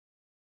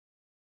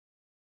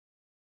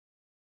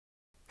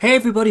Hey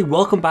everybody,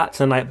 welcome back to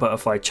the Night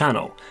Butterfly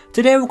channel.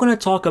 Today we're going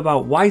to talk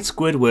about why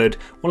Squidward,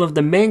 one of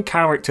the main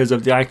characters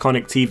of the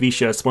iconic TV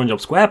show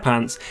SpongeBob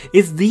SquarePants,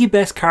 is the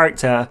best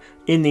character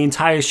in the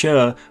entire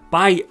show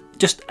by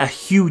just a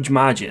huge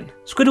margin.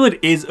 Squidward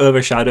is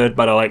overshadowed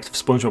by the likes of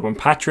SpongeBob and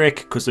Patrick,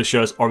 because the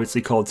show's obviously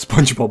called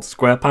SpongeBob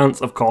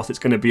SquarePants, of course it's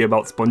going to be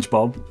about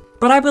SpongeBob.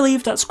 But I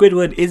believe that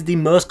Squidward is the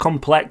most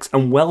complex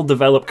and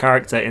well-developed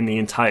character in the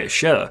entire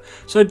show.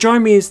 So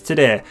join me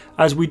today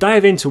as we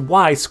dive into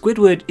why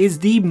Squidward is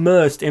the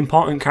most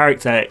important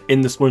character in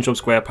the SpongeBob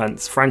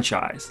SquarePants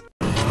franchise.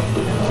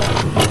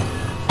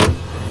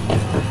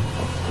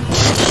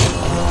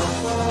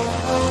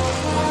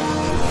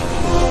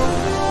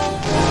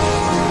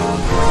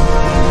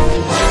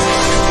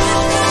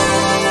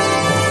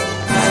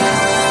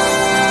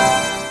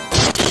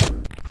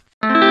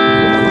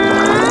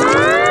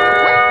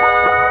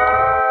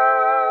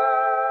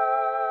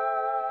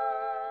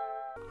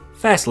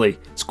 Firstly,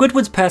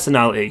 Squidward's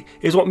personality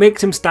is what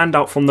makes him stand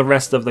out from the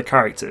rest of the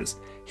characters.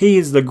 He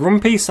is the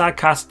grumpy,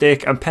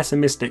 sarcastic and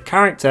pessimistic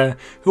character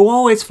who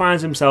always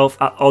finds himself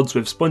at odds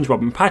with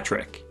SpongeBob and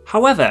Patrick.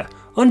 However,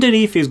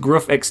 underneath his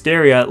gruff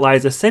exterior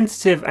lies a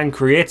sensitive and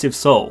creative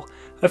soul.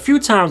 A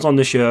few times on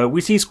the show, we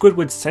see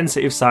Squidward's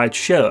sensitive side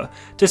show.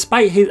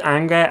 Despite his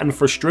anger and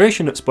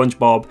frustration at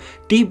SpongeBob,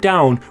 deep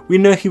down we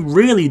know he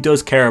really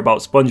does care about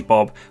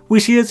SpongeBob. We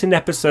see this in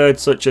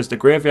episodes such as The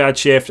Graveyard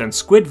Shift and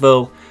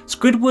Squidville.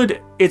 Squidward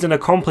is an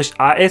accomplished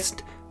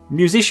artist,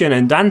 musician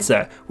and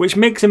dancer, which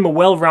makes him a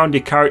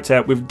well-rounded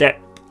character with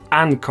depth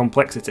and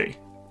complexity.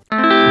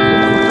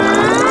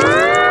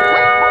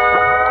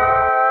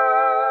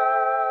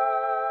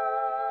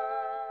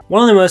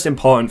 One of the most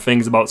important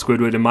things about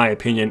Squidward in my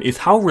opinion is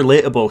how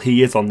relatable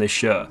he is on this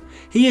show.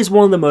 He is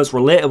one of the most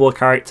relatable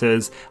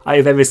characters I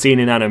have ever seen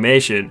in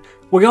animation.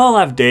 We all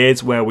have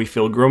days where we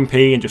feel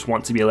grumpy and just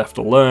want to be left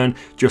alone,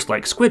 just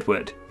like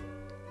Squidward.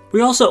 We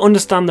also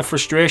understand the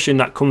frustration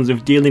that comes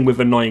with dealing with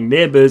annoying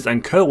neighbours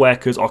and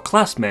co-workers or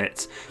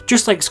classmates,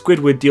 just like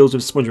Squidward deals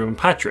with SpongeBob and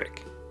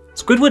Patrick.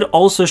 Squidward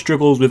also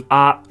struggles with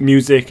art,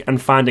 music and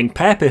finding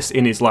purpose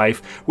in his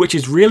life, which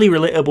is really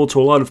relatable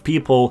to a lot of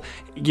people,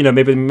 you know,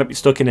 maybe they might be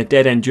stuck in a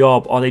dead-end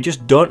job or they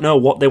just don't know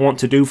what they want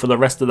to do for the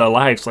rest of their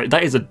lives. Like,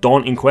 that is a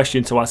daunting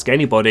question to ask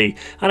anybody,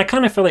 and I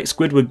kind of feel like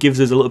Squidward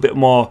gives us a little bit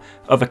more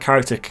of a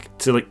character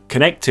to like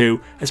connect to,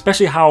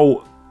 especially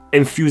how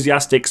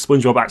enthusiastic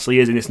SpongeBob actually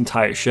is in this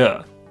entire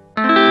show.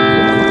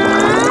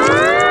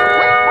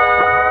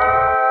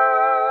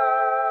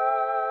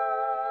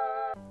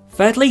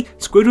 Thirdly,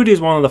 Squidward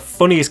is one of the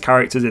funniest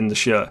characters in the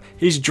show.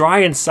 His dry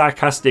and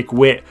sarcastic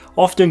wit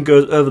often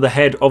goes over the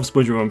head of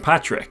SpongeBob and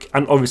Patrick,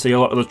 and obviously a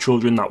lot of the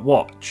children that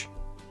watch.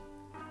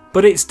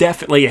 But it's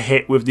definitely a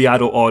hit with the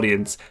adult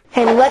audience.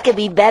 And what could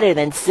be better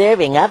than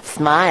serving up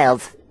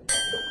smiles?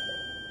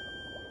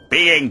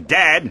 Being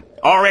dead,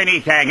 or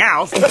anything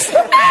else.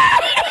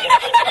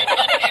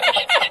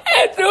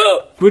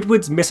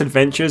 Squidward's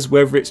misadventures,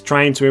 whether it's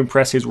trying to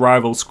impress his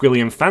rival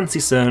Squilly and Fancy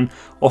Son,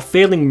 or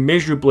failing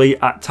miserably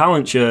at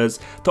talent shows,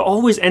 they're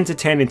always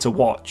entertaining to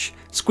watch.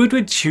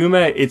 Squidward's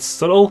humour is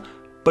subtle,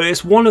 but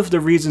it's one of the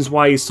reasons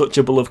why he's such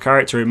a beloved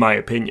character in my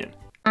opinion.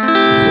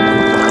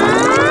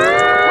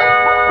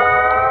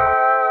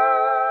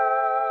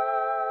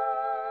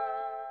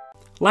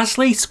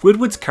 Lastly,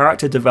 Squidward's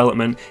character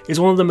development is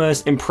one of the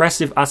most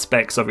impressive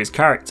aspects of his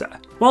character.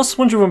 While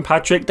SpongeBob and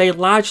Patrick, they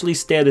largely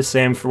stay the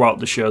same throughout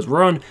the show's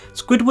run,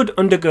 Squidward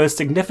undergoes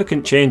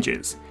significant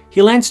changes.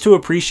 He learns to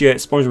appreciate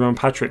SpongeBob and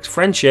Patrick's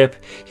friendship,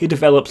 he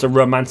develops a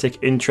romantic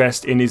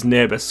interest in his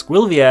neighbour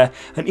Squilvia,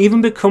 and even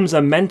becomes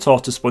a mentor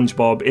to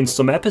SpongeBob in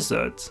some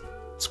episodes.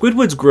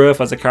 Squidward's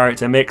growth as a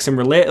character makes him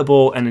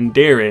relatable and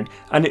endearing,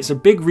 and it's a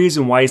big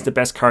reason why he's the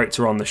best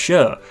character on the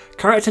show.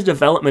 Character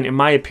development, in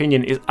my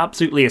opinion, is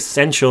absolutely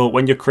essential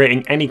when you're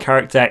creating any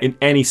character in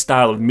any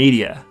style of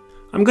media.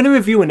 I'm going to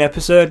review an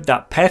episode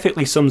that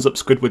perfectly sums up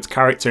Squidward's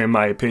character in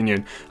my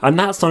opinion, and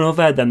that's none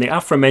other than the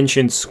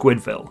aforementioned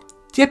Squidville.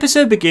 The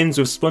episode begins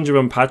with SpongeBob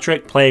and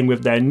Patrick playing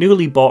with their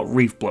newly bought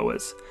reef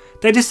blowers.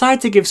 They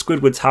decide to give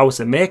Squidward's house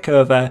a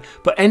makeover,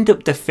 but end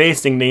up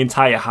defacing the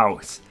entire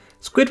house.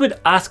 Squidward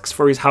asks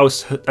for his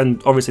house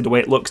and obviously the way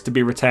it looks to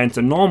be returned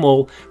to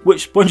normal,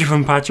 which SpongeBob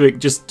and Patrick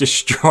just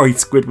destroyed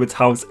Squidward's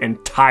house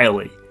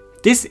entirely.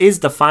 This is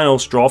the final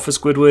straw for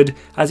Squidward,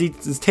 as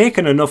he's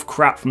taken enough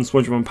crap from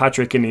SpongeBob and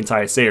Patrick in the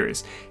entire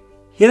series.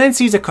 He then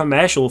sees a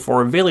commercial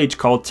for a village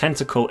called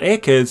Tentacle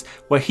Acres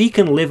where he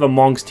can live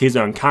amongst his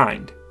own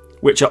kind.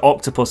 Which are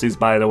octopuses,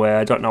 by the way.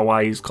 I don't know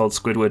why he's called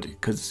Squidward,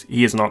 because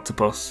he is an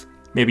octopus.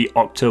 Maybe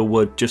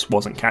Octowood just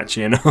wasn't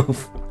catchy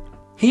enough.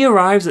 He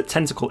arrives at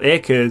Tentacle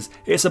Acres.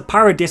 It's a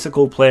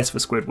paradisical place for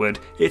Squidward.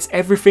 It's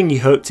everything he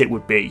hoped it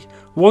would be.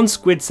 Once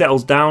Squid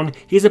settles down,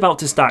 he's about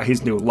to start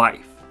his new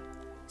life.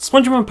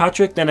 SpongeBob and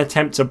Patrick then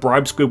attempt to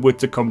bribe Squidward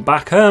to come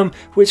back home,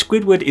 which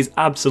Squidward is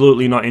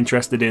absolutely not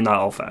interested in that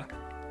offer.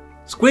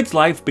 Squid's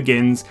life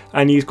begins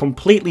and he's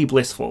completely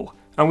blissful,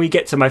 and we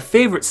get to my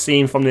favourite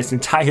scene from this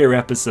entire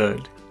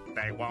episode.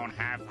 They won't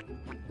have...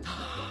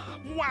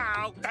 Wow!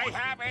 Uh-oh, they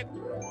have it.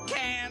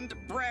 Canned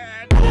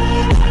bread.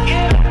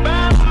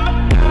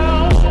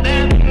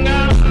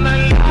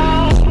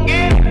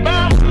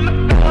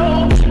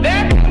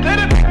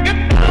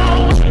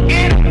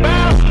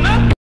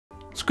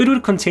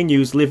 Squidward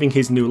continues living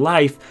his new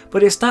life,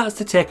 but it starts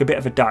to take a bit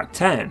of a dark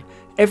turn.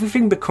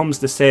 Everything becomes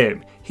the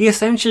same. He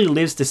essentially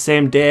lives the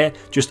same day,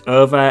 just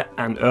over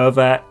and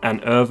over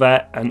and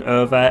over and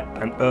over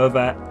and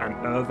over and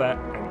over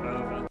and over.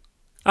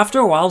 After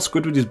a while,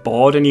 Squidward is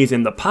bored and he's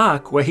in the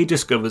park where he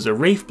discovers a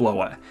reef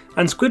blower,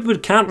 and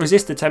Squidward can't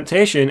resist the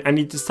temptation and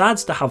he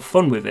decides to have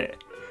fun with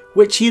it,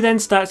 which he then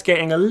starts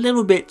getting a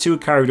little bit too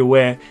carried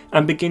away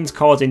and begins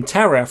causing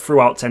terror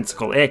throughout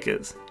Tentacle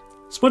Acres.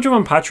 SpongeBob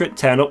and Patrick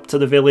turn up to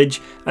the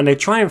village and they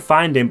try and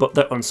find him, but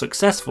they're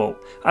unsuccessful,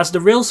 as the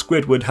real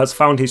Squidward has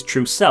found his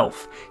true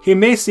self. He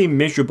may seem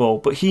miserable,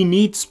 but he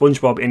needs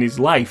SpongeBob in his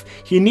life.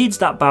 He needs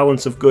that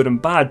balance of good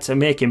and bad to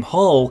make him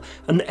whole,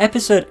 and the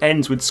episode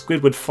ends with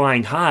Squidward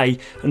flying high,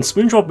 and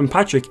SpongeBob and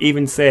Patrick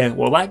even say,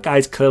 well, that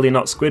guy's clearly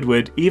not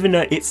Squidward, even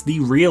though it's the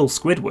real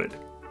Squidward.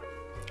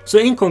 So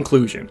in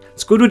conclusion,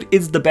 Squidward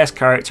is the best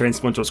character in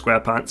SpongeBob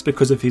SquarePants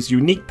because of his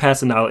unique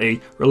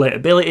personality,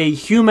 relatability,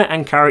 humour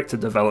and character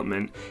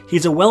development.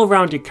 He's a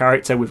well-rounded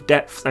character with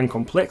depth and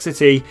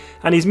complexity,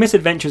 and his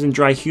misadventures and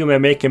dry humour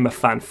make him a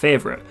fan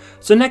favourite.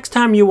 So next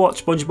time you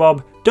watch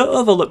SpongeBob, don't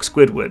overlook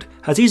Squidward,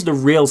 as he's the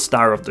real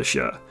star of the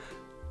show.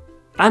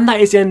 And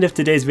that is the end of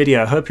today's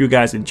video. I hope you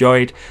guys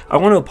enjoyed. I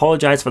want to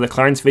apologise for the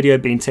Clarence video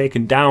being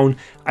taken down.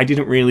 I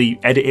didn't really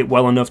edit it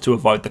well enough to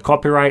avoid the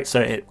copyright,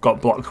 so it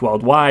got blocked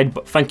worldwide,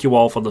 but thank you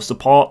all for the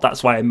support.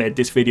 That's why I made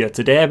this video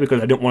today,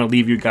 because I didn't want to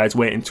leave you guys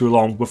waiting too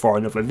long before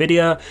another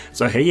video.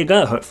 So here you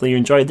go, hopefully you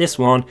enjoyed this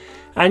one.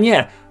 And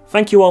yeah,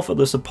 thank you all for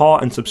the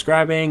support and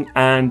subscribing,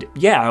 and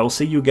yeah, I will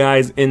see you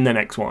guys in the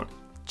next one.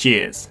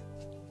 Cheers.